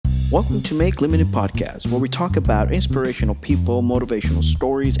Welcome to Make Limited Podcast, where we talk about inspirational people, motivational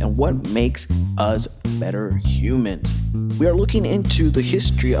stories, and what makes us better humans. We are looking into the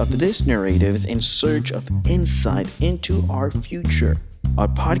history of these narratives in search of insight into our future. Our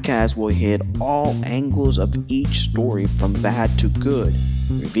podcast will hit all angles of each story from bad to good,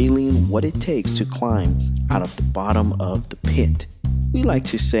 revealing what it takes to climb out of the bottom of the pit. We like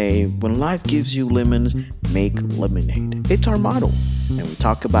to say, when life gives you lemons, make lemonade. It's our motto, and we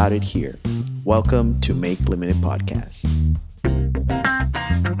talk about it here. Welcome to Make Limited Podcast.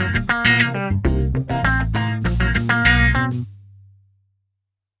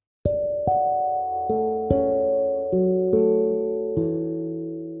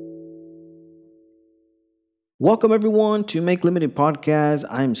 Welcome everyone to Make Limited Podcast.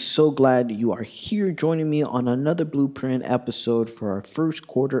 I'm so glad you are here joining me on another Blueprint episode for our first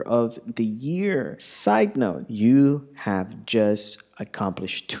quarter of the year. Side note, you have just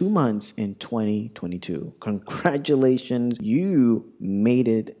accomplished 2 months in 2022. Congratulations, you made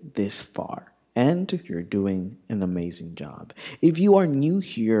it this far. And you're doing an amazing job. If you are new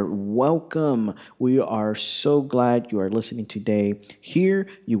here, welcome. We are so glad you are listening today. Here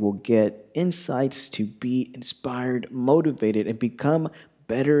you will get insights to be inspired, motivated, and become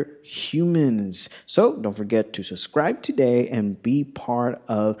better humans. So don't forget to subscribe today and be part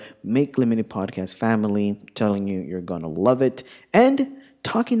of Make Limited Podcast family. I'm telling you, you're going to love it. And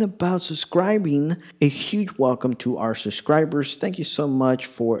talking about subscribing, a huge welcome to our subscribers. Thank you so much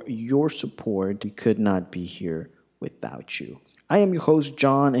for your support. We could not be here without you. I am your host,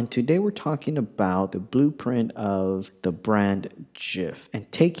 John, and today we're talking about the blueprint of the brand Jif and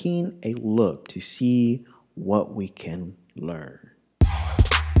taking a look to see what we can learn.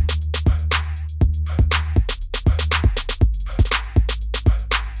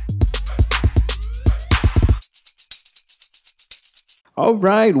 All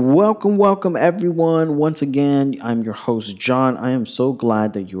right, welcome everyone. Once again, I'm your host, John. I am so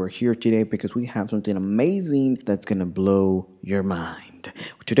glad that you are here today because we have something amazing that's going to blow your mind.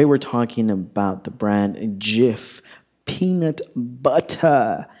 Today we're talking about the brand Jif peanut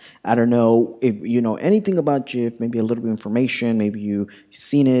butter. I don't know if you know anything about Jif, maybe a little bit of information, maybe you've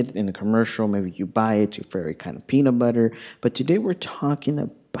seen it in a commercial, maybe you buy it, your favorite kind of peanut butter. But today we're talking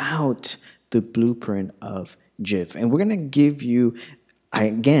about the blueprint of Jif. And we're going to give you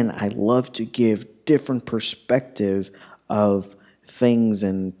I love to give different perspective of things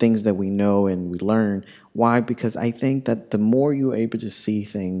and things that we know and we learn. Why? Because I think that the more you're able to see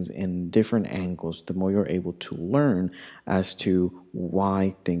things in different angles, the more you're able to learn as to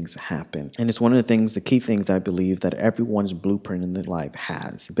why things happen. And it's one of the things, the key things that I believe that everyone's blueprint in their life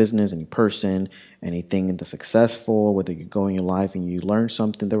has. Business, any person, anything that's successful, whether you go in your life and you learn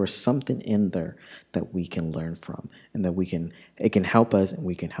something, there was something in there that we can learn from and that it can help us and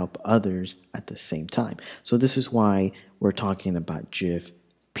we can help others at the same time. So this is why we're talking about Jif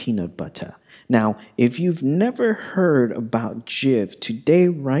peanut butter. Now, if you've never heard about Jif, today,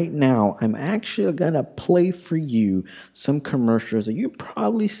 right now, I'm actually going to play for you some commercials that you've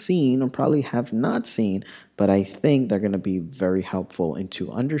probably seen or probably have not seen, but I think they're going to be very helpful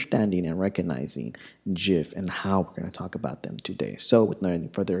into understanding and recognizing Jif and how we're going to talk about them today. So with no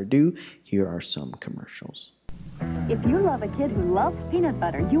further ado, here are some commercials. If you love a kid who loves peanut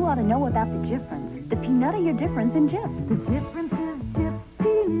butter, you ought to know about the Jifference, the peanuttier difference in Jif. The difference is Jif's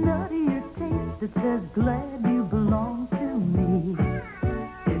peanuttier taste that says, glad you belong to me.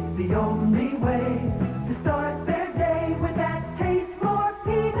 It's the only way to start their day with that taste more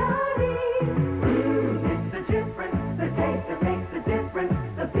peanutty. It's the Jifference, the taste that makes the difference,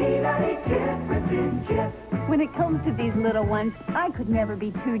 the peanutty difference in Jif. When it comes to these little ones, I could never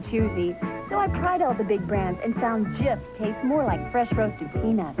be too choosy. So I tried all the big brands and found Jif tastes more like fresh roasted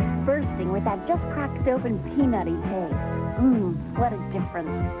peanuts, bursting with that just cracked open peanutty taste. What a difference.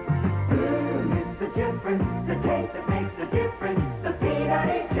 It's the difference, the taste that makes the difference, the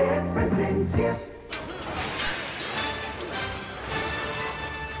peanutty difference in Jif.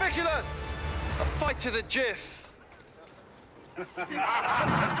 Speculoos! A fight to the Jif!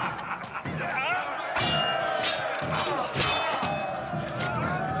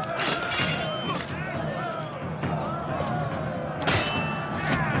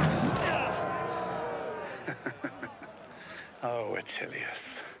 Oh,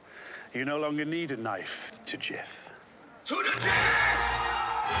 Attilius, you no longer need a knife to Jif. To the Jif!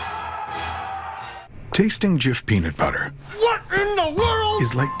 Tasting Jif peanut butter What in the world?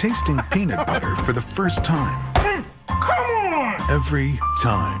 is like tasting peanut butter for the first time. Come on! Every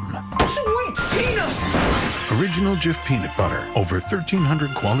time. Sweet peanut! Original Jif peanut butter. Over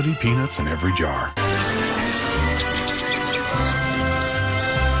 1,300 quality peanuts in every jar.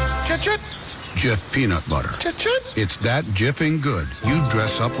 Chit-chit. Jif peanut butter. Chit-chit. It's that jiffing good. You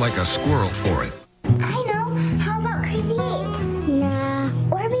dress up like a squirrel for it. I know. How about Crazy 8? Nah.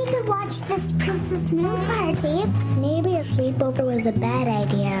 Or we could watch this Princess Moon party. Maybe a sleepover was a bad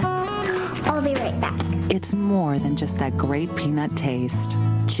idea. I'll be right back. It's more than just that great peanut taste.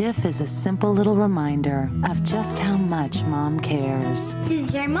 Jif is a simple little reminder of just how much Mom cares.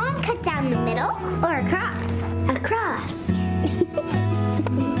 Does your mom cut down the middle or across? Across.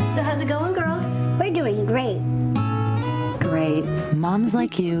 So how's it going, girls? We're doing great. Great. Moms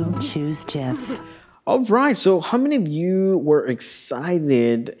like you choose Jif. All right, so how many of you were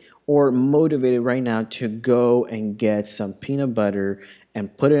excited or motivated right now to go and get some peanut butter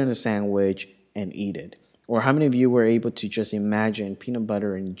and put it in a sandwich and eat it? Or how many of you were able to just imagine peanut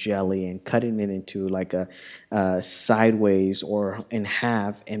butter and jelly and cutting it into like a sideways or in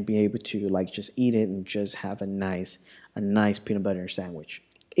half and be able to like just eat it and just have a nice peanut butter sandwich?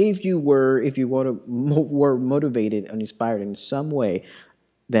 If you were motivated and inspired in some way,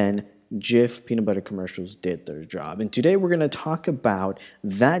 then Jif peanut butter commercials did their job. And today we're going to talk about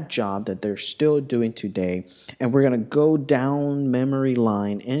that job that they're still doing today. And we're going to go down memory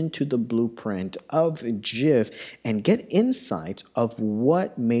line into the blueprint of Jif and get insights of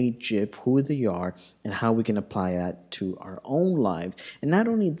what made Jif who they are and how we can apply that to our own lives. And not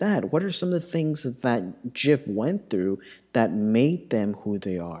only that, what are some of the things that Jif went through that made them who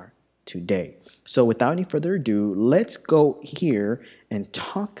they are today? So without any further ado, let's go here and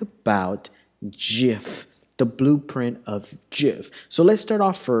talk about Jif, the blueprint of Jif. So let's start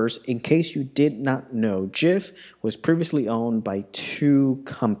off first. In case you did not know, Jif was previously owned by two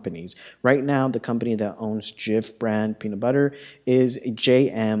companies. Right now, the company that owns Jif brand peanut butter is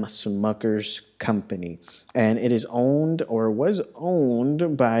J.M. Smucker's company, and it is owned or was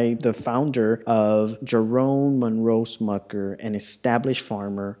owned by the founder of Jerome Monroe Smucker, an established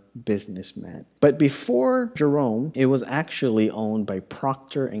farmer businessman. But before Jerome, it was actually owned by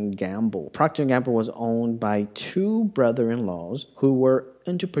Procter & Gamble. Procter & Gamble was owned by two brother-in-laws who were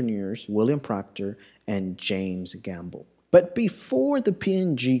entrepreneurs, William Procter and James Gamble. But before the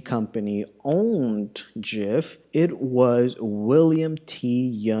P&G company owned Jif, it was William T.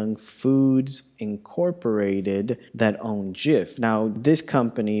 Young Foods Incorporated that owned Jif. Now, this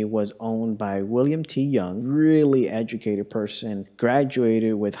company was owned by William T. Young, really educated person,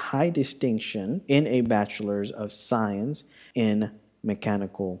 graduated with high distinction in a Bachelor's of Science in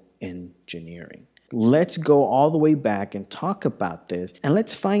Mechanical Engineering. Let's go all the way back and talk about this, and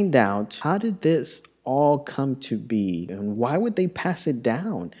let's find out, how did this all come to be, and why would they pass it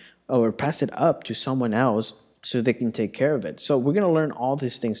down or pass it up to someone else so they can take care of it? So we're going to learn all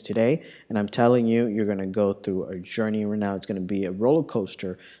these things today, and I'm telling you, you're going to go through a journey right now. It's going to be a roller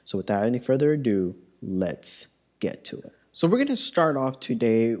coaster. So without any further ado, let's get to it. So we're going to start off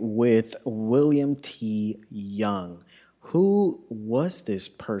today with William T. Young. Who was this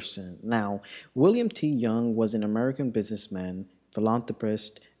person? Now, William T. Young was an American businessman,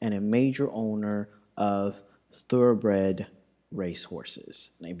 philanthropist, and a major owner of thoroughbred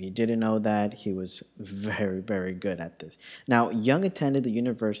racehorses. Now, if you didn't know that, he was very, very good at this. Now, Young attended the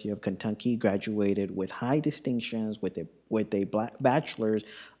University of Kentucky, graduated with high distinctions with a Bachelor's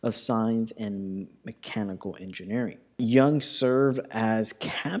of Science in Mechanical Engineering. Young served as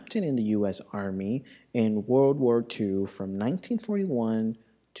captain in the U.S. Army in World War II from 1941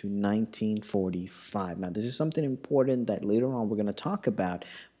 to 1945. Now, this is something important that later on we're going to talk about,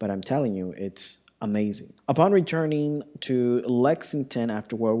 but I'm telling you, it's amazing. Upon returning to Lexington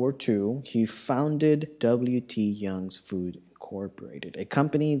after World War II, he founded W.T. Young's Food Incorporated, a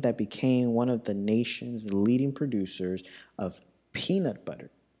company that became one of the nation's leading producers of peanut butter.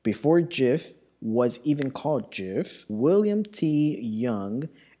 Before Jif was even called Jif, William T. Young,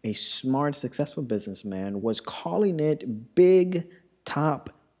 a smart, successful businessman, was calling it Big Top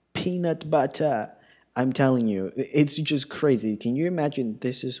Peanut Butter. I'm telling you, it's just crazy. Can you imagine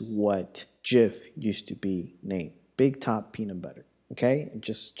this is what Jif used to be named? Big Top Peanut Butter. Okay?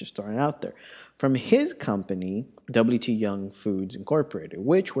 Just throwing it out there. From his company, W.T. Young Foods Incorporated,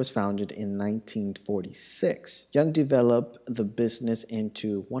 which was founded in 1946. Young developed the business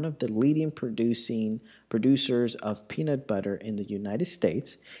into one of the leading producers of peanut butter in the United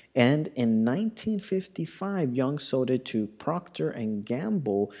States. And in 1955, Young sold it to Procter &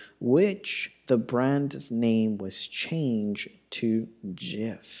 Gamble, which the brand's name was changed to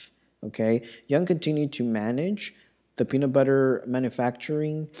Jif. Okay? Young continued to manage the peanut butter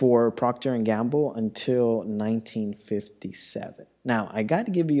manufacturing for Procter & Gamble until 1957. Now, I got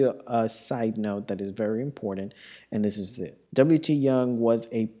to give you a side note that is very important, and this is it. W.T. Young was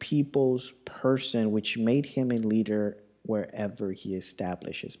a people's person, which made him a leader wherever he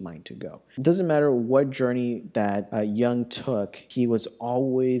established his mind to go. It doesn't matter what journey that Young took, he was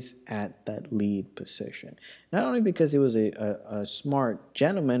always at that lead position. Not only because he was a smart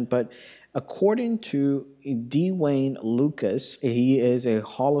gentleman, but according to Dwayne Lucas, he is a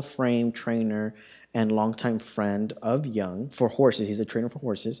Hall of Fame trainer and longtime friend of Young for horses. He's a trainer for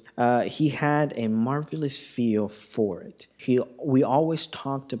horses. He had a marvelous feel for it. We always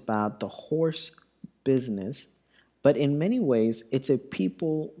talked about the horse business, but in many ways, it's a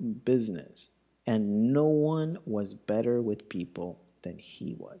people business, and no one was better with people than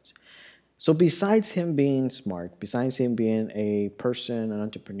he was. So besides him being smart, besides him being a person, an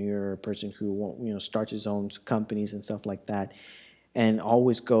entrepreneur, a person who starts his own companies and stuff like that, and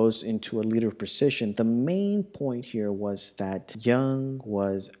always goes into a leader position, the main point here was that Young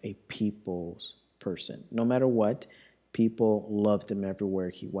was a people's person. No matter what, people loved him everywhere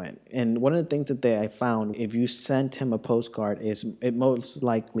he went. And one of the things that I found, if you sent him a postcard, is it most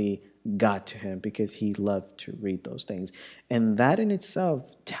likely got to him because he loved to read those things. And that in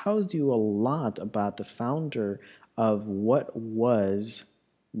itself tells you a lot about the founder of what was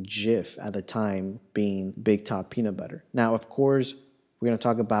Jif at the time, being Big Top Peanut Butter. Now, of course, we're going to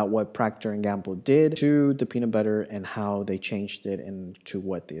talk about what Procter & Gamble did to the peanut butter and how they changed it into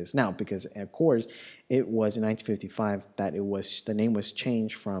what it is now. Because, of course, it was in 1955 that the name was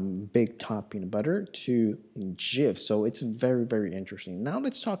changed from Big Top Peanut Butter to Jif. So it's very, very interesting. Now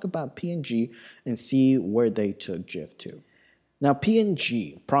let's talk about P&G and see where they took Jif to. Now,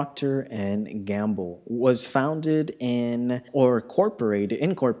 P&G, Procter & Gamble, was founded incorporated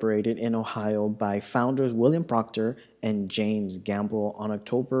in Ohio by founders William Procter and James Gamble on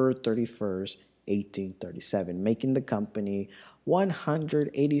October 31st, 1837, making the company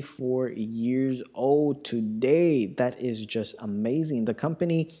 184 years old today. That is just amazing. The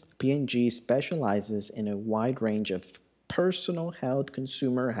company P&G specializes in a wide range of personal health,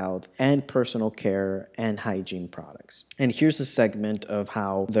 consumer health, and personal care and hygiene products. And here's a segment of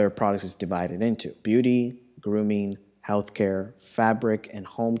how their products is divided into: beauty, grooming, healthcare, fabric and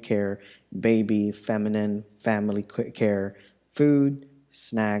home care, baby, feminine, family care, food,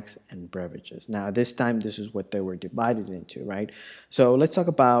 snacks, and beverages. Now, this time, this is what they were divided into, right? So let's talk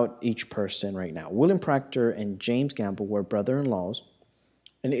about each person right now. William Procter and James Gamble were brother-in-laws,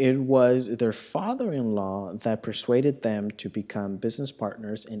 and it was their father-in-law that persuaded them to become business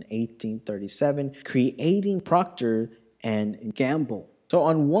partners in 1837, creating Procter and Gamble. So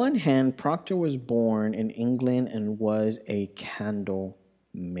on one hand, Procter was born in England and was a candle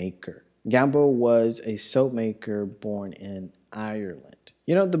maker. Gamble was a soap maker born in Ireland.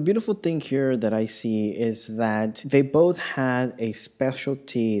 You know, the beautiful thing here that I see is that they both had a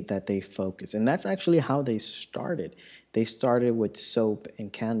specialty that they focused, and that's actually how they started. They started with soap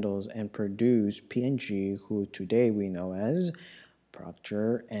and candles and produced P&G, who today we know as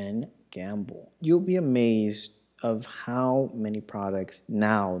Procter and Gamble. You'll be amazed of how many products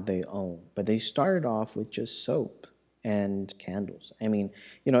now they own, but they started off with just soap and candles. I mean,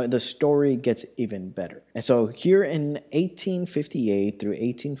 you know, the story gets even better. And so here in 1858 through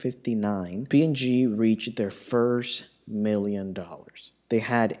 1859, P&G reached their first $1 million. They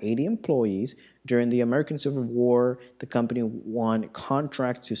had 80 employees. During the American Civil War, the company won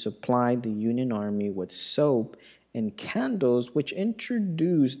contracts to supply the Union Army with soap and candles, which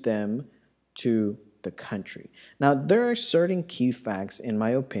introduced them to the country. Now, there are certain key facts, in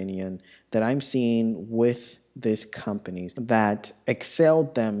my opinion, that I'm seeing with these companies that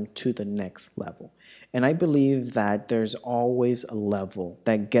excelled them to the next level. And I believe that there's always a level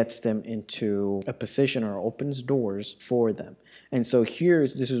that gets them into a position or opens doors for them. And so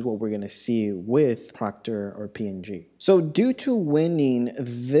this is what we're going to see with Procter or P&G. So due to winning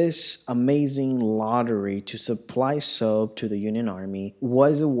this amazing lottery to supply soap to the Union Army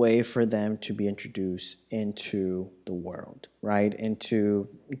was a way for them to be introduced into the world, right? Into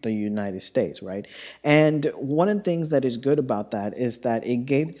the United States, right? And one of the things that is good about that is that it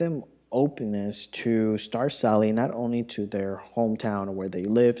gave them openness to start selling not only to their hometown or where they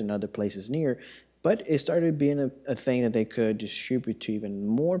lived and other places near, but it started being a thing that they could distribute to even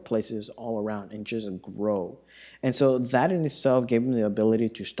more places all around and just grow. And so that in itself gave them the ability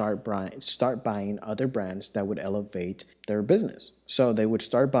to start buying other brands that would elevate their business. So they would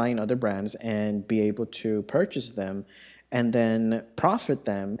start buying other brands and be able to purchase them and then profit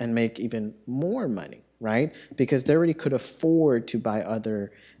them and make even more money, right? Because they already could afford to buy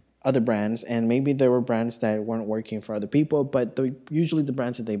other brands, and maybe there were brands that weren't working for other people, but usually the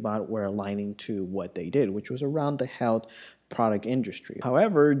brands that they bought were aligning to what they did, which was around the health product industry.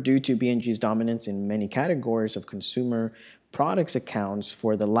 However, due to P&G's dominance in many categories of consumer products accounts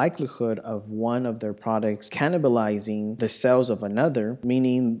for the likelihood of one of their products cannibalizing the sales of another,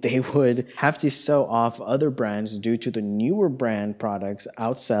 meaning they would have to sell off other brands due to the newer brand products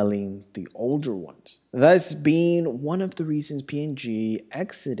outselling the older ones. Thus being one of the reasons P&G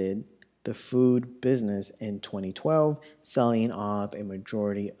exited the food business in 2012, selling off a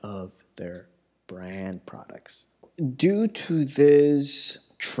majority of their brand products. Due to this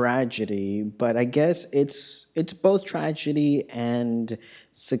tragedy, but I guess it's both tragedy and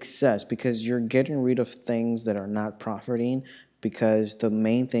success, because you're getting rid of things that are not profiting, because the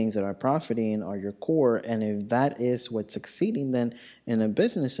main things that are profiting are your core, and if that is what's succeeding, then in a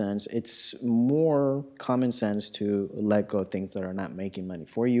business sense, it's more common sense to let go of things that are not making money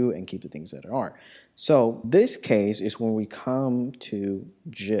for you and keep the things that are. So this case is when we come to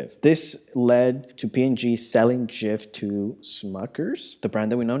Jif. This led to P&G selling Jif to Smuckers, the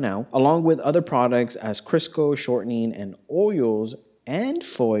brand that we know now, along with other products as Crisco, shortening, and oils, and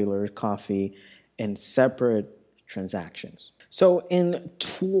Foiler coffee in separate transactions. So in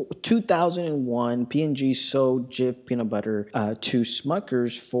 2001, P&G sold Jif peanut butter to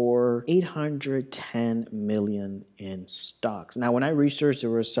Smuckers for $810 million in stocks. Now, when I researched, there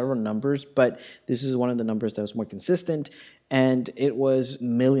were several numbers, but this is one of the numbers that was more consistent, and it was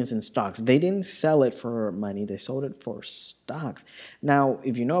millions in stocks. They didn't sell it for money, they sold it for stocks. Now,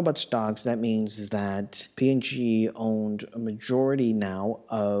 if you know about stocks, that means that P&G owned a majority now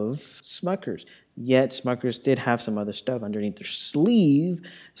of Smuckers. Yet Smuckers did have some other stuff underneath their sleeve,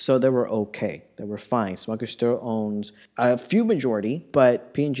 so they were okay. They were fine. Smuckers still owns a few majority,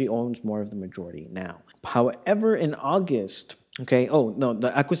 but P&G owns more of the majority now. However, in August,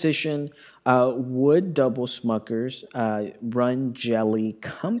 the acquisition would double Smuckers' Run Jelly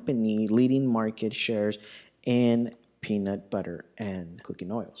Company leading market shares in peanut butter and cooking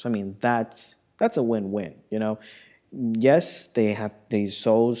oils. I mean, that's a win-win, you know. Yes, they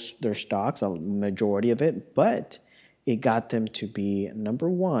sold their stocks, a majority of it, but it got them to be number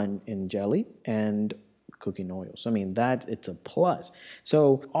one in jelly and cooking oils. I mean, it's a plus.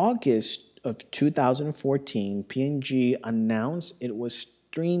 So August of 2014, P&G announced it was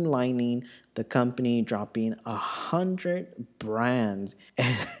streamlining the company, dropping 100 brands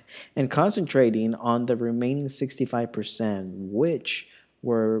and concentrating on the remaining 65%, which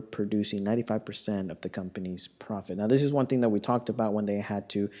were producing 95% of the company's profit. Now, this is one thing that we talked about when they had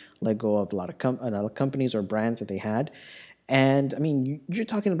to let go of a lot of companies or brands that they had. And I mean, you're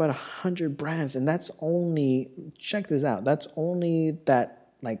talking about 100 brands, and that's only, check this out, that's only that,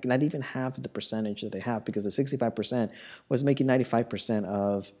 like, not even half of the percentage that they have, because the 65% was making 95%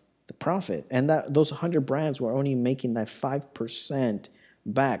 of the profit. And those 100 brands were only making that 5%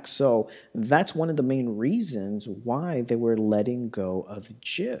 back. So that's one of the main reasons why they were letting go of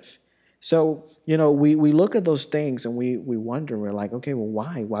Jif. So, you know, we look at those things and we wonder, we're like, okay, well,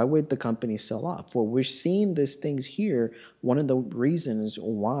 why? Why would the company sell off? Well, we're seeing these things here. One of the reasons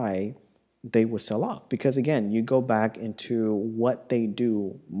why they would sell off, because again, you go back into what they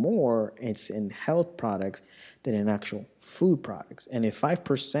do more, it's in health products than in actual food products. And if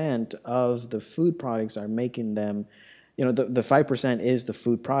 5% of the food products are making them, you know, the 5% is the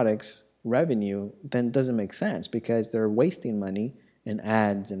food products revenue, then it doesn't make sense, because they're wasting money in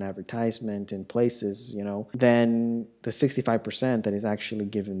ads and advertisement in places, you know, than the 65% that is actually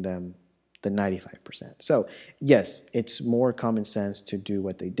giving them the 95%. So yes, it's more common sense to do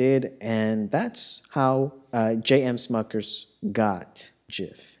what they did, and that's how J.M. Smuckers got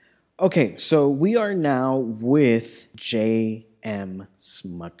Jif. Okay, so we are now with J.M.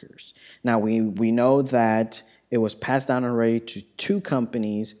 Smuckers. Now we know that it was passed down already to 2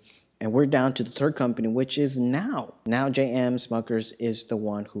 companies, and we're down to the 3rd company, which is now. Now J.M. Smuckers is the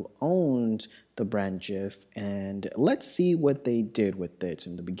one who owns the brand Jif, and let's see what they did with it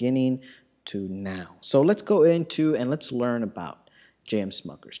from the beginning to now. So let's go into and let's learn about J.M.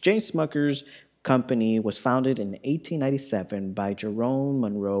 Smuckers. J.M. Smuckers Company was founded in 1897 by Jerome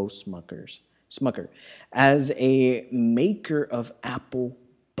Monroe Smucker as a maker of apple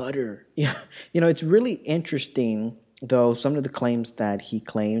butter. Yeah, you know, it's really interesting, though, some of the claims that he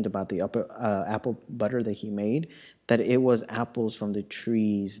claimed about the apple butter that he made, that it was apples from the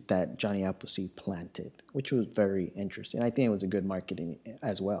trees that Johnny Appleseed planted, which was very interesting. I think it was a good marketing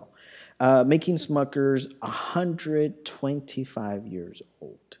as well. Making Smuckers 125 years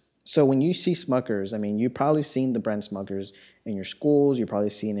old. So when you see Smuckers, I mean, you've probably seen the brand Smuckers in your schools. You've probably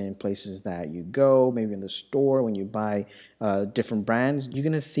seen it in places that you go, maybe in the store when you buy different brands. You're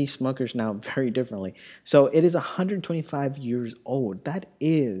going to see Smuckers now very differently. So it is 125 years old. That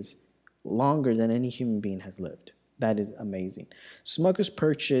is longer than any human being has lived. That is amazing. Smuckers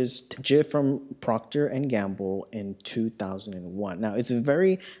purchased Jif from Procter and Gamble in 2001. Now it's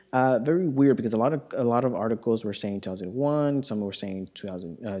very weird because a lot of articles were saying 2001, some were saying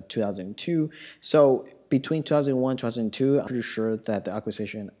 2002. So between 2001 and 2002, I'm pretty sure that the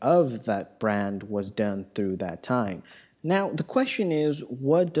acquisition of that brand was done through that time. Now the question is,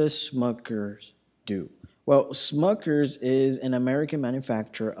 what does Smuckers do? Well, Smuckers is an American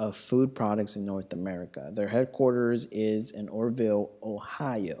manufacturer of food products in North America. Their headquarters is in Orrville,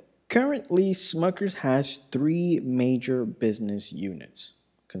 Ohio. Currently, Smuckers has 3 major business units: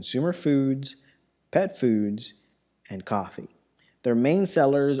 consumer foods, pet foods, and coffee. Their main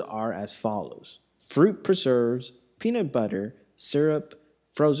sellers are as follows: fruit preserves, peanut butter, syrup,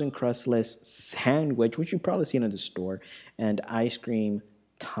 frozen crustless sandwich, which you've probably seen in the store, and ice cream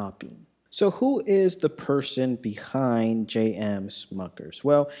topping. So who is the person behind J.M. Smuckers?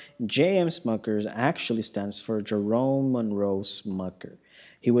 Well, J.M. Smuckers actually stands for Jerome Monroe Smucker.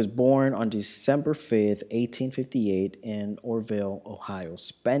 He was born on December 5th, 1858 in Orrville, Ohio,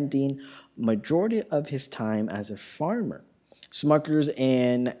 spending majority of his time as a farmer. Smuckers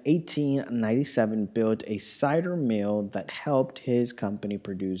in 1897 built a cider mill that helped his company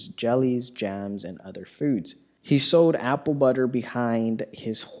produce jellies, jams, and other foods. He sold apple butter behind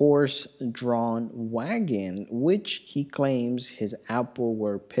his horse-drawn wagon, which he claims his apple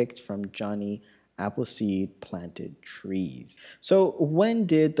were picked from Johnny Appleseed planted trees. So when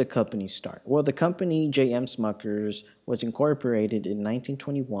did the company start? Well, the company J.M. Smuckers was incorporated in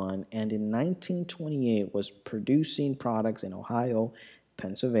 1921 and in 1928 was producing products in Ohio,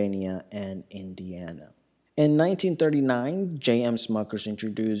 Pennsylvania, and Indiana. In 1939, J.M. Smuckers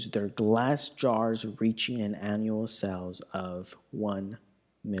introduced their glass jars, reaching an annual sales of $1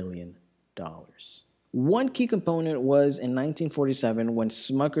 million. One key component was in 1947 when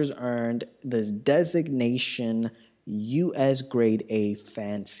Smuckers earned this designation U.S. Grade A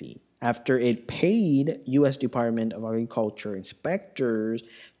Fancy after it paid U.S. Department of Agriculture inspectors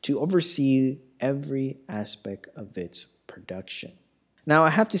to oversee every aspect of its production. Now,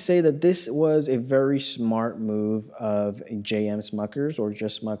 I have to say that this was a very smart move of J.M. Smuckers, or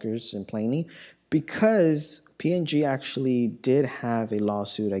just Smuckers in plainly, because P&G actually did have a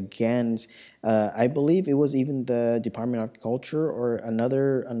lawsuit against, I believe it was even the Department of Agriculture or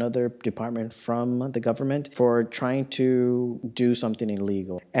another department from the government for trying to do something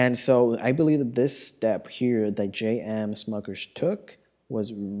illegal. And so I believe that this step here that J.M. Smuckers took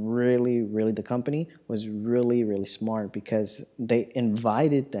was really, the company was really smart because they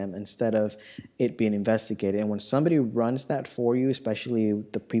invited them instead of it being investigated. And when somebody runs that for you, especially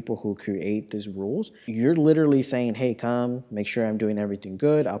the people who create these rules, you're literally saying, hey, come, make sure I'm doing everything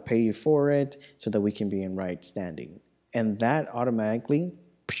good. I'll pay you for it so that we can be in right standing. And that automatically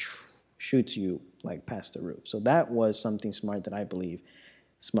shoots you like past the roof. So that was something smart that I believe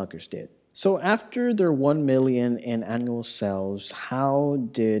Smuckers did. So after their $1 million in annual sales, how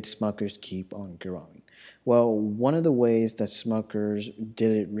did Smuckers keep on growing? Well, one of the ways that Smuckers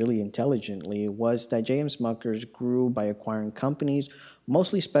did it really intelligently was that J.M. Smuckers grew by acquiring companies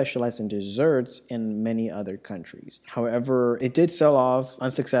mostly specialized in desserts in many other countries. However, it did sell off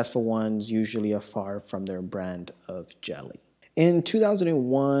unsuccessful ones, usually afar from their brand of jelly. In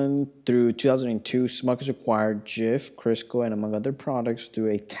 2001 through 2002, Smuckers acquired Jif, Crisco, and among other products through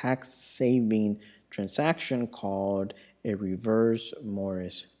a tax-saving transaction called a reverse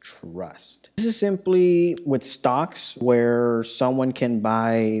Morris trust. This is simply with stocks where someone can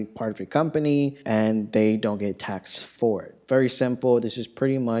buy part of your company and they don't get taxed for it. Very simple. This is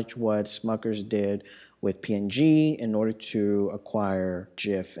pretty much what Smuckers did with P&G in order to acquire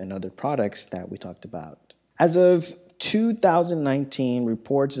Jif and other products that we talked about. As of 2019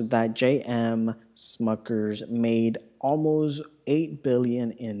 reports that J.M. Smuckers made almost $8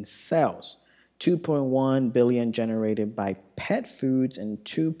 billion in sales, $2.1 billion generated by pet foods, and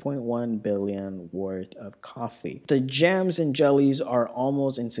 $2.1 billion worth of coffee. The jams and jellies are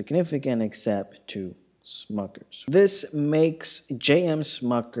almost insignificant except to Smuckers. This makes J.M.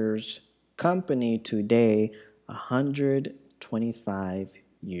 Smuckers company today 125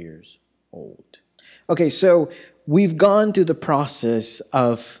 years old. Okay, so we've gone through the process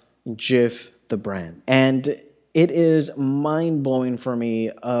of Jif, the brand, and it is mind-blowing for me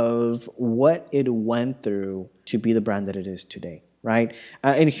of what it went through to be the brand that it is today, right?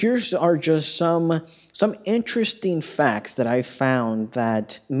 And here's are just some interesting facts that I found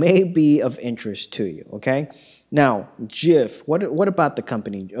that may be of interest to you, okay? Now, Jif, what about the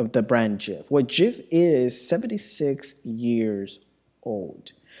company, of the brand Jif? Well, Jif is 76 years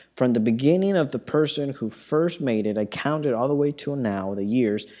old. From the beginning of the person who first made it, I counted all the way till now, the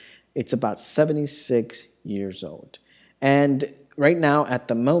years, It's about 76 years old. And right now, at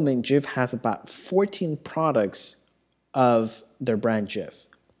the moment, Jif has about 14 products of their brand Jif.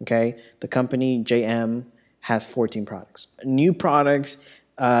 Okay, the company JM has 14 products. New products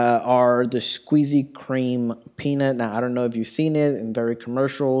are the Squeezy Cream Peanut. Now, I don't know if you've seen it in various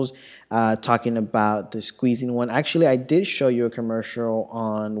commercials talking about the squeezing one. Actually, I did show you a commercial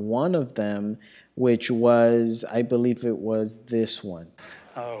on one of them, which was, I believe it was this one.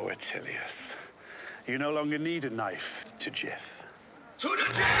 Oh, Attilius, you no longer need a knife to Jif. To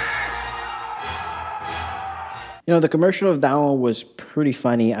the death! You know, the commercial of that one was pretty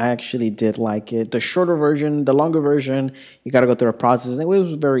funny. I actually did like it. The shorter version, the longer version, you got to go through a process. It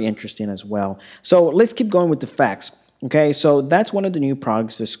was very interesting as well. So let's keep going with the facts. Okay, so that's one of the new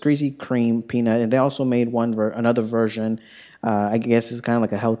products, the Squeezy Cream Peanut, and they also made another version. I guess it's kind of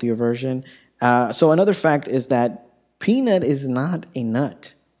like a healthier version. So another fact is that peanut is not a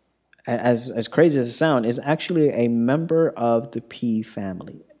nut. As crazy as it sounds, is actually a member of the pea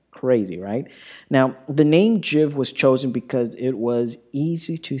family. Crazy, right? Now, the name Jif was chosen because it was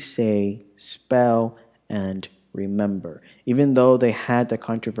easy to say, spell, and remember. Even though they had the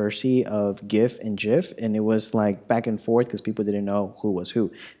controversy of GIF and JIF, and it was like back and forth because people didn't know who was who.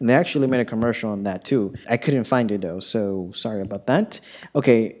 And they actually made a commercial on that too. I couldn't find it though, so sorry about that.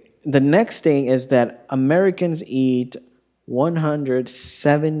 Okay, the next thing is that Americans eat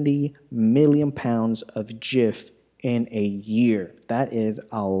 170 million pounds of Jif in a year. That is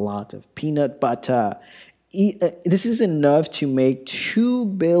a lot of peanut butter. This is enough to make 2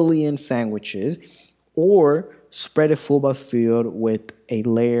 billion sandwiches or spread a football field with a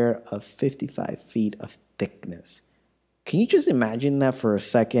layer of 55 feet of thickness. Can you just imagine that for a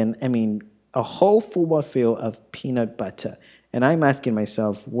second? I mean, a whole football field of peanut butter. And I'm asking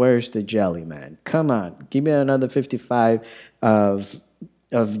myself, where's the jelly, man? Come on, give me another 55 of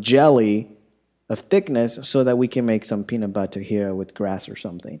jelly of thickness so that we can make some peanut butter here with grass or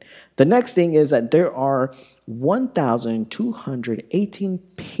something. The next thing is that there are 1,218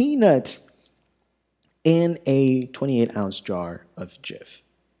 peanuts in a 28-ounce jar of Jif.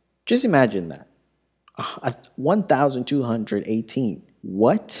 Just imagine that. 1,218.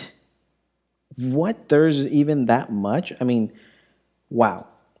 What? There's even that much? I mean, wow.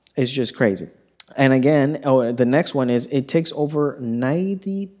 It's just crazy. And again, the next one is it takes over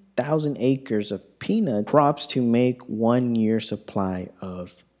 90,000 acres of peanut crops to make 1 year supply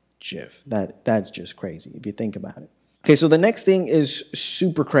of Jif. That's just crazy if you think about it. Okay, so the next thing is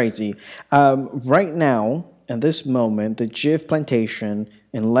super crazy. Right now, at this moment, the Jif plantation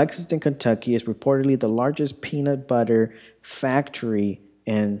in Lexington, Kentucky is reportedly the largest peanut butter factory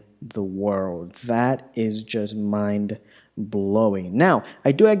in the world. That is just mind-blowing. Now,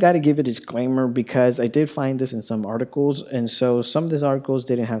 I got to give a disclaimer because I did find this in some articles, and so some of these articles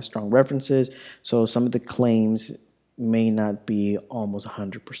didn't have strong references, so some of the claims may not be almost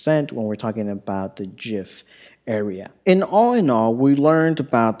 100% when we're talking about the Jif area. In all, we learned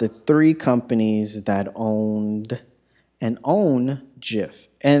about the 3 companies that own Jif.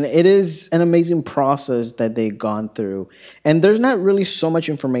 And it is an amazing process that they've gone through. And there's not really so much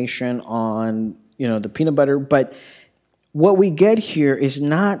information on, the peanut butter, but what we get here is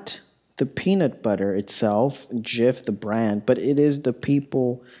not the peanut butter itself, Jif, the brand, but it is the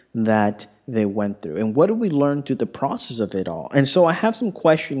people that they went through. And what did we learn through the process of it all? And so I have some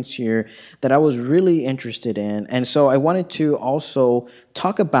questions here that I was really interested in. And so I wanted to also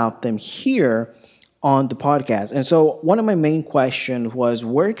talk about them here on the podcast. And so one of my main questions was,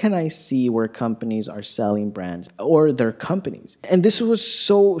 where can I see where companies are selling brands or their companies? And this was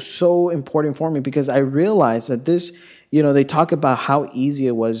so important for me because I realized that this, they talk about how easy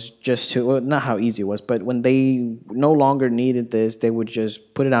it was just to, well, not how easy it was, but when they no longer needed this, they would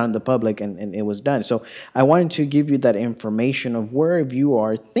just put it out in the public and it was done. So I wanted to give you that information of where if you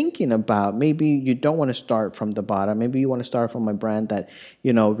are thinking about, maybe you don't want to start from the bottom. Maybe you want to start from a brand that,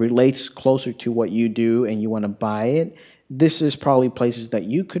 relates closer to what you do and you want to buy it. This is probably places that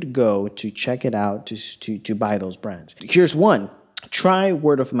you could go to check it out to buy those brands. Here's one. Try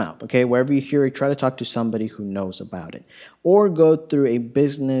word of mouth, okay? Wherever you hear it, try to talk to somebody who knows about it. Or go through a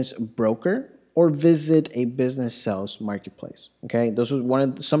business broker or visit a business sales marketplace, okay? Those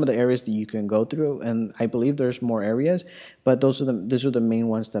are some of the areas that you can go through, and I believe there's more areas, but those are the main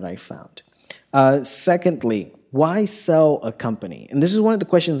ones that I found. Secondly, why sell a company? And this is one of the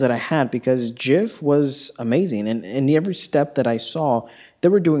questions that I had because Jif was amazing, and in every step that I saw, they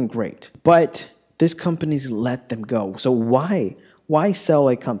were doing great. But these companies let them go. So why? why sell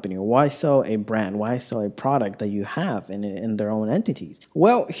a company? Why sell a brand? Why sell a product that you have in their own entities?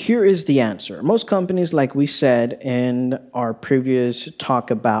 Well, here is the answer. Most companies, like we said in our previous talk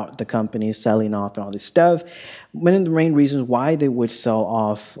about the companies selling off and all this stuff, one of the main reasons why they would sell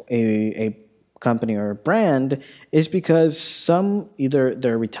off a company or a brand is because some either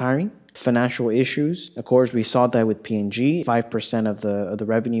they're retiring, financial issues. Of course, we saw that with P&G. 5% of the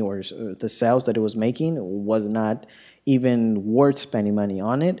revenue or the sales that it was making was not even worth spending money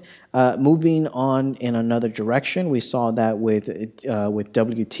on it. Moving on in another direction, we saw that with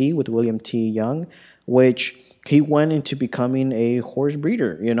WT, with William T. Young, which he went into becoming a horse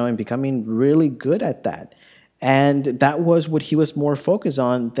breeder, and becoming really good at that. And that was what he was more focused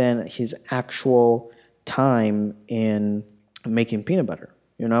on than his actual time in making peanut butter,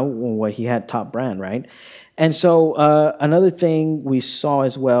 what he had top brand, right? And so another thing we saw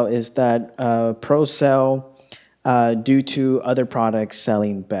as well is that ProCell, due to other products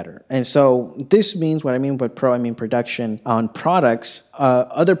selling better. And so this means, what I mean by pro, I mean production on products.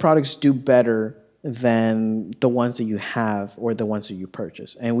 Other products do better than the ones that you have or the ones that you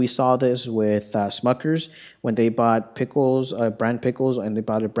purchase. And we saw this with Smuckers when they bought pickles, brand pickles, and they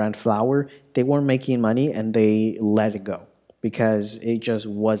bought a brand flour. They weren't making money and they let it go because it just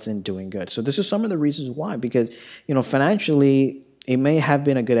wasn't doing good. So this is some of the reasons why, because financially it may have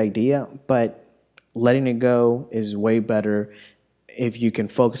been a good idea, but letting it go is way better if you can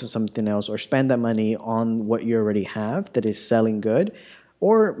focus on something else or spend that money on what you already have that is selling good,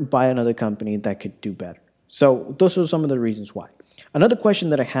 or buy another company that could do better. So those are some of the reasons why. Another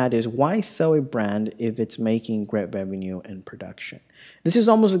question that I had is, why sell a brand if it's making great revenue and production? This is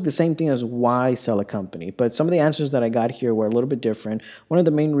almost like the same thing as why sell a company, but some of the answers that I got here were a little bit different. One of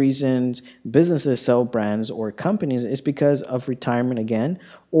the main reasons businesses sell brands or companies is because of retirement again,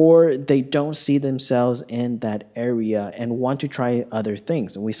 or they don't see themselves in that area and want to try other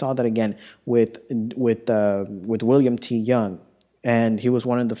things. And we saw that again with William T. Young. And he was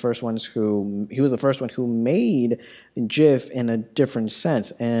one of the first ones who made Jif in a different sense.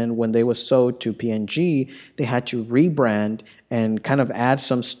 And when they were sold to P&G, they had to rebrand and kind of add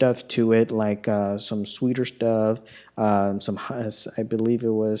some stuff to it, like some sweeter stuff, I believe it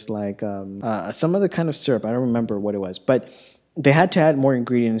was like some other kind of syrup. I don't remember what it was, but they had to add more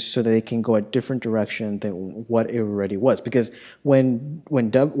ingredients so that they can go a different direction than what it already was. Because when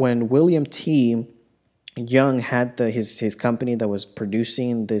William T. Young had his company that was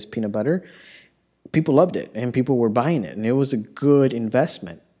producing this peanut butter, people loved it and people were buying it, and it was a good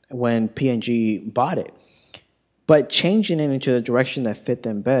investment when P&G bought it. But changing it into the direction that fit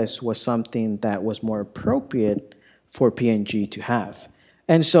them best was something that was more appropriate for P&G to have.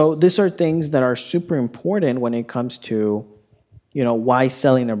 And so these are things that are super important when it comes to, why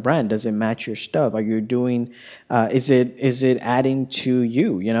selling a brand. Does it match your stuff? Are you doing? Is it adding to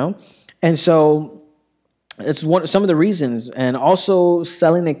you? And so it's some of the reasons. And also,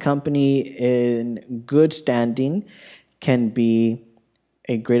 selling a company in good standing can be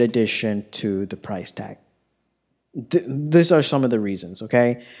a great addition to the price tag. These are some of the reasons,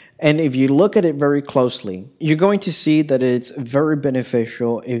 okay? And if you look at it very closely, you're going to see that it's very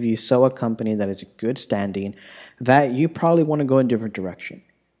beneficial if you sell a company that is good standing, that you probably want to go in a different direction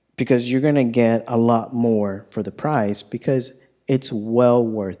because you're going to get a lot more for the price because it's well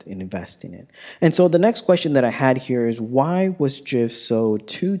worth investing in. And so the next question that I had here is, why was Jif sold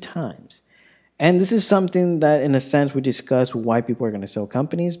 2 times? And this is something that, in a sense, we discuss why people are going to sell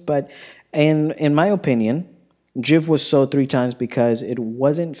companies. But in my opinion, Jif was sold 3 times because it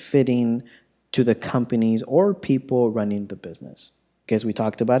wasn't fitting to the companies or people running the business. Because we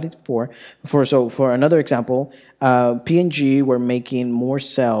talked about it before. So for another example, P&G were making more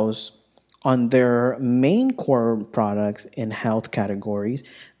sales on their main core products in health categories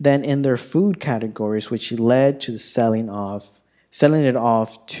than in their food categories, which led to selling it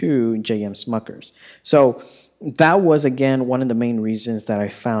off to J.M. Smuckers. So that was, again, one of the main reasons that I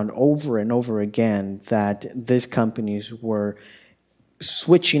found over and over again that these companies were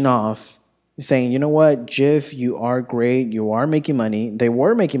switching off, saying, you know what, Jif, you are great, you are making money. They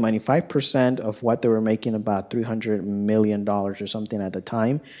were making money. 5% of what they were making, about $300 million or something at the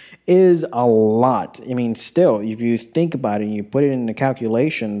time, is a lot. I mean, still, if you think about it and you put it in the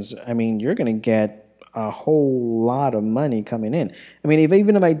calculations, I mean, you're going to get a whole lot of money coming in. I mean,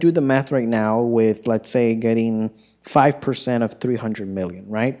 even if I do the math right now with, let's say, getting 5% of 300 million,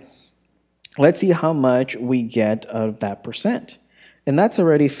 right? Let's see how much we get of that percent. And that's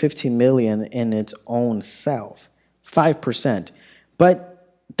already 50 million in its own self, 5%.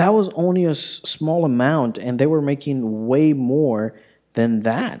 But that was only a small amount, and they were making way more than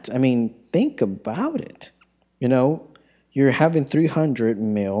that. I mean, think about it. you're having 300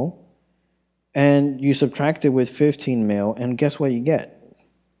 mil, and you subtract it with 15 mil, and guess what you get?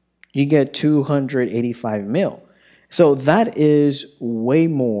 You get 285 mil. So that is way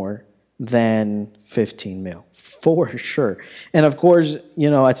more than 15 mil, for sure. And of course,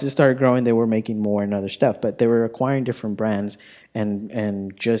 as it started growing, they were making more and other stuff, but they were acquiring different brands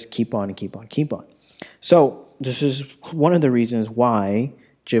and just keep on and keep on, keep on. So this is one of the reasons why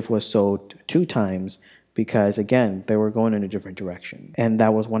Jif was sold 2 times, because again, they were going in a different direction. And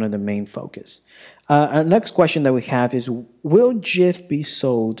that was one of the main focus. Our next question that we have is, will Jif be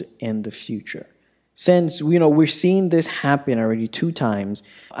sold in the future? Since, we're seeing this happen already 2 times.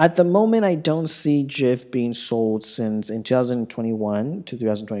 At the moment, I don't see Jif being sold since in 2021 to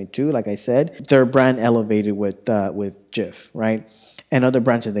 2022. Like I said, their brand elevated with Jif, right? And other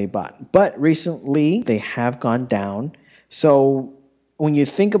brands that they bought. But recently, they have gone down. So when you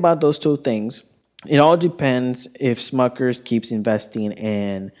think about those 2 things, it all depends if Smucker's keeps investing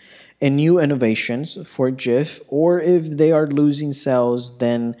in new innovations for Jif, or if they are losing sales,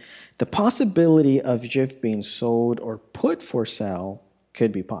 then the possibility of Jif being sold or put for sale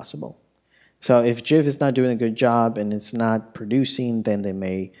could be possible. So if Jif is not doing a good job and it's not producing, then they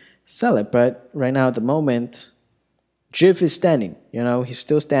may sell it. But right now, at the moment, Jif is standing. He's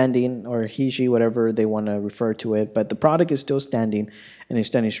still standing, or he, she, whatever they want to refer to it. But the product is still standing, and it's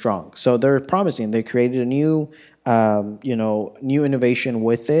standing strong. So they're promising. They created a new innovation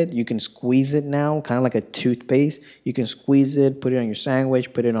with it. You can squeeze it now, kind of like a toothpaste. You can squeeze it, put it on your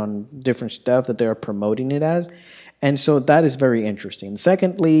sandwich, put it on different stuff that they're promoting it as. And so that is very interesting.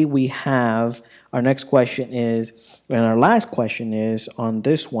 Secondly, we have our next question is, and our last question is on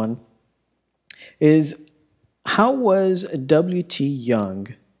this one, is how was W.T.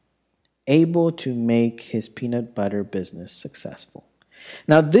 Young able to make his peanut butter business successful?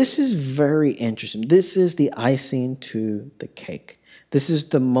 Now, this is very interesting. This is the icing to the cake. This is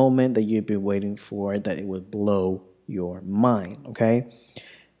the moment that you've been waiting for, that it would blow your mind, okay?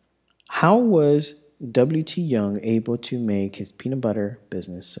 How was W.T. Young able to make his peanut butter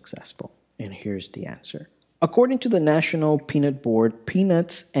business successful? And here's the answer. According to the National Peanut Board,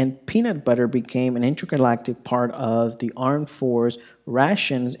 peanuts and peanut butter became an intergalactic part of the armed force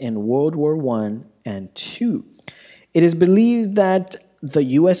rations in World War I and II. It is believed that the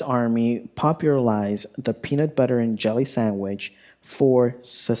U.S. Army popularized the peanut butter and jelly sandwich for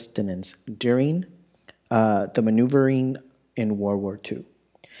sustenance during the maneuvering in World War II.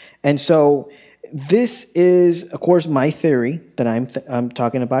 And so this is, of course, my theory that I'm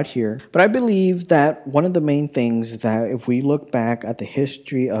talking about here. But I believe that one of the main things that, if we look back at the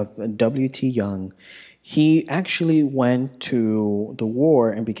history of W.T. Young, he actually went to the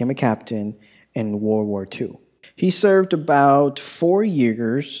war and became a captain in World War II. He served about 4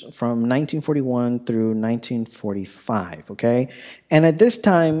 years from 1941 through 1945, okay? And at this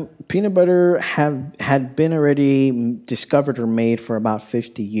time, peanut butter had been already discovered or made for about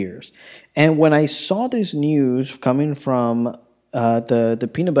 50 years. And when I saw this news coming from the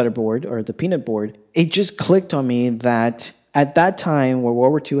peanut butter board, or the peanut board, it just clicked on me that at that time where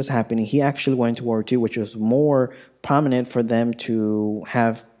World War II was happening, he actually went to World War II, which was more prominent for them to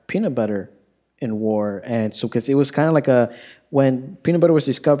have peanut butter in war. And so, because it was kind of like when peanut butter was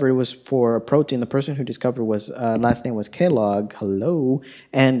discovered, it was for a protein. The person who discovered was last name was Kellogg. Hello.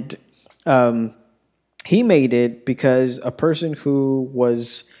 And he made it because a person who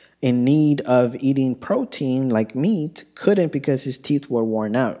was in need of eating protein like meat couldn't, because his teeth were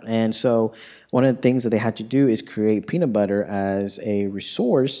worn out. And so one of the things that they had to do is create peanut butter as a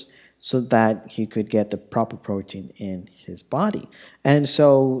resource so that he could get the proper protein in his body. And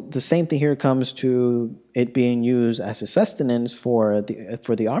so the same thing here comes to it being used as a sustenance for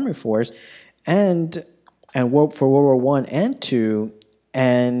the Army Force, and for World War I and II.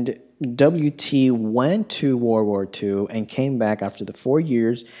 And WT went to World War II and came back after the 4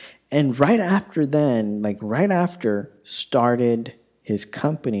 years. And right after then, started his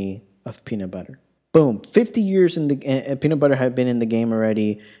company of peanut butter. Boom, 50 years in the peanut butter had been in the game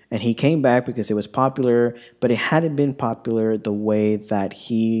already, and he came back because it was popular, but it hadn't been popular the way that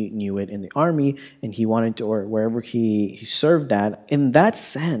he knew it in the Army, and he wanted to, or wherever he served at. In that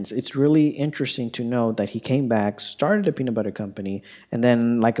sense, it's really interesting to know that he came back, started a peanut butter company, and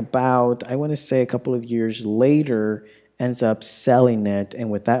then about, I want to say a couple of years later, ends up selling it,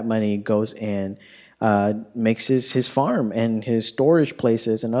 and with that money goes in, makes his farm and his storage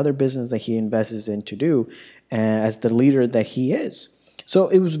places and other business that he invests in to do as the leader that he is. So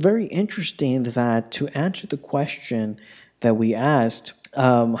it was very interesting that, to answer the question that we asked,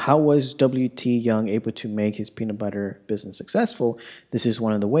 how was W.T. Young able to make his peanut butter business successful? This is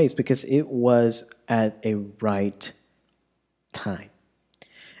one of the ways, because it was at a right time.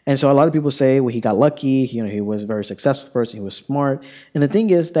 And so a lot of people say, well, he got lucky. He was a very successful person. He was smart. And the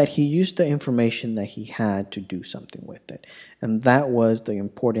thing is that he used the information that he had to do something with it. And that was the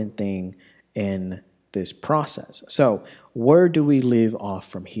important thing in this process. So where do we leave off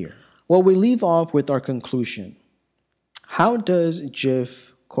from here? Well, we leave off with our conclusion. How does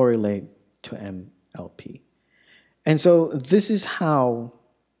Jif correlate to MLP? And so this is how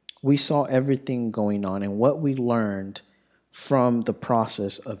we saw everything going on and what we learned from the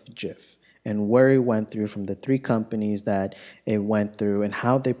process of Jif and where it went through, from the 3 companies that it went through and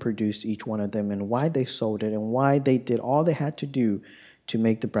how they produced each one of them and why they sold it and why they did all they had to do to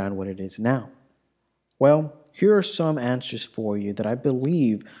make the brand what it is now. Well, here are some answers for you that I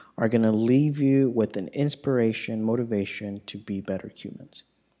believe are going to leave you with an inspiration, motivation to be better humans.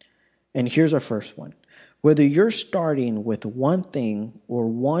 And here's our first one. Whether you're starting with one thing or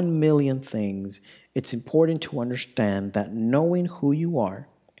 1 million things, it's important to understand that knowing who you are,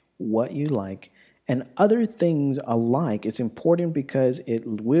 what you like, and other things alike is important because it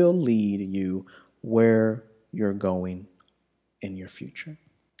will lead you where you're going in your future.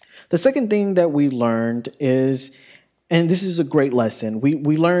 The second thing that we learned is, and this is a great lesson, we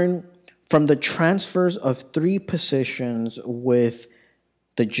learned from the transfers of 3 positions with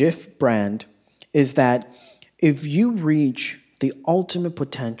the Jif brand, is that if you reach the ultimate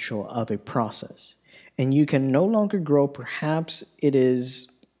potential of a process and you can no longer grow, perhaps it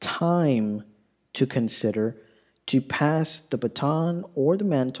is time to consider to pass the baton or the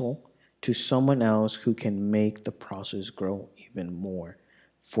mantle to someone else who can make the process grow even more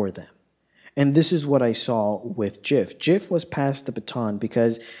for them. And this is what I saw with Jif. Jif was passed the baton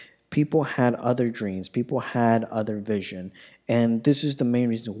because people had other dreams, people had other vision, and this is the main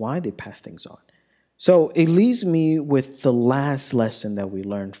reason why they passed things on. So it leaves me with the last lesson that we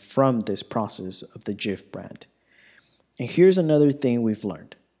learned from this process of the Jif brand. And here's another thing we've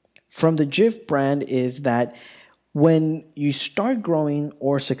learned from the Jif brand is that when you start growing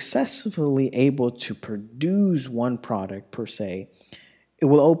or successfully able to produce one product per se, it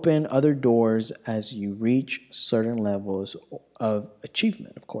will open other doors as you reach certain levels of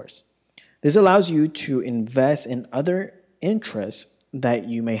achievement, of course. This allows you to invest in other interests that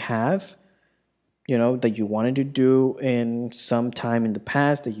you may have, that you wanted to do in some time in the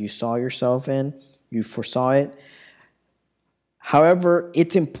past that you saw yourself in, you foresaw it. However,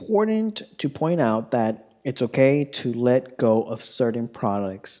 it's important to point out that it's okay to let go of certain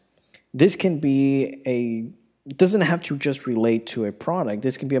products. This can be it doesn't have to just relate to a product.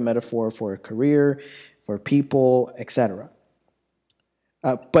 This can be a metaphor for a career, for people, etc.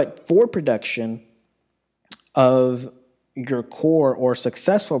 But for production of your core or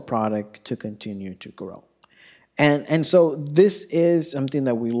successful product to continue to grow. And so this is something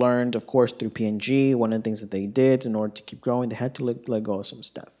that we learned, of course, through P&G. One of the things that they did in order to keep growing, they had to let go of some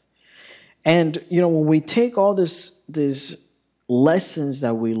stuff. And, when we take all these lessons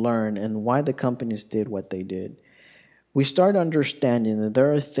that we learn and why the companies did what they did, we start understanding that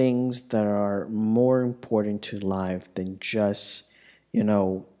there are things that are more important to life than just,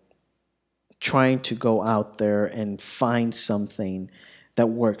 trying to go out there and find something that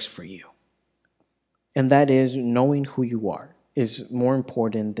works for you. And that is knowing who you are is more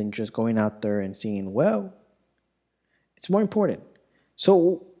important than just going out there and seeing, well, it's more important.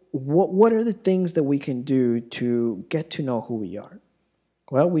 So what are the things that we can do to get to know who we are?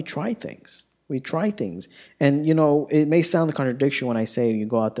 Well, we try things. And, it may sound a contradiction when I say you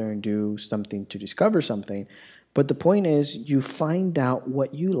go out there and do something to discover something. But the point is, you find out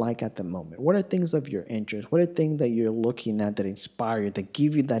what you like at the moment. What are things of your interest? What are things that you're looking at that inspire you, that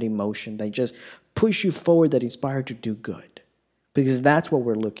give you that emotion, that just push you forward, that inspire you to do good? Because that's what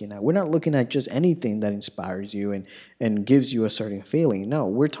we're looking at. We're not looking at just anything that inspires you and gives you a certain feeling. No,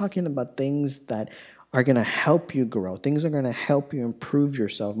 we're talking about things that are going to help you grow. Things are going to help you improve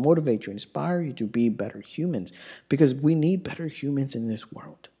yourself, motivate you, inspire you to be better humans. Because we need better humans in this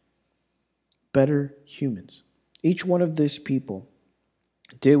world. Better humans. Each one of these people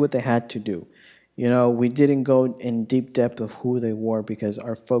did what they had to do. We didn't go in deep depth of who they were because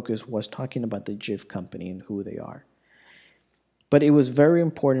our focus was talking about the Jif company and who they are. But it was very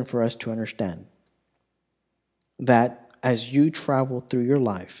important for us to understand that as you travel through your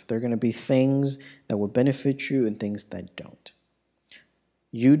life, there are going to be things that will benefit you and things that don't.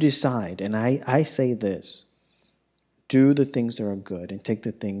 You decide, and I say this, do the things that are good and take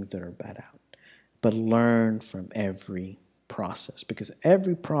the things that are bad out. But learn from every process, because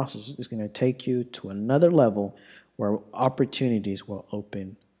every process is going to take you to another level where opportunities will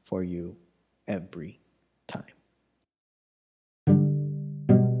open for you every time.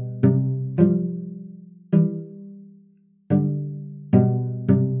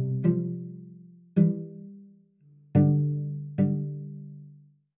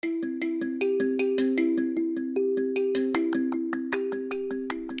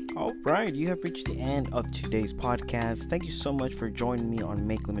 All right, you have reached the end of today's podcast. Thank you so much for joining me on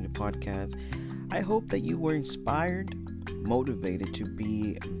Make Limited Podcast. I hope that you were inspired, motivated to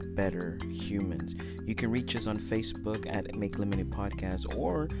be better humans. You can reach us on Facebook at Make Limited Podcast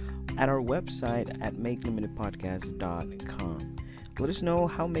or at our website at makelimitedpodcast.com. Let us know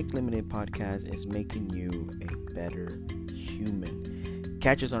how Make Limited Podcast is making you a better human.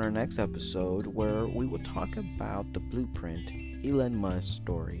 Catch us on our next episode where we will talk about the blueprint, Elon Musk's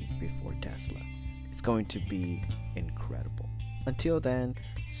story before Tesla. It's going to be incredible. Until then,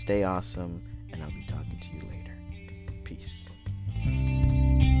 stay awesome, and I'll be talking to you later. Peace.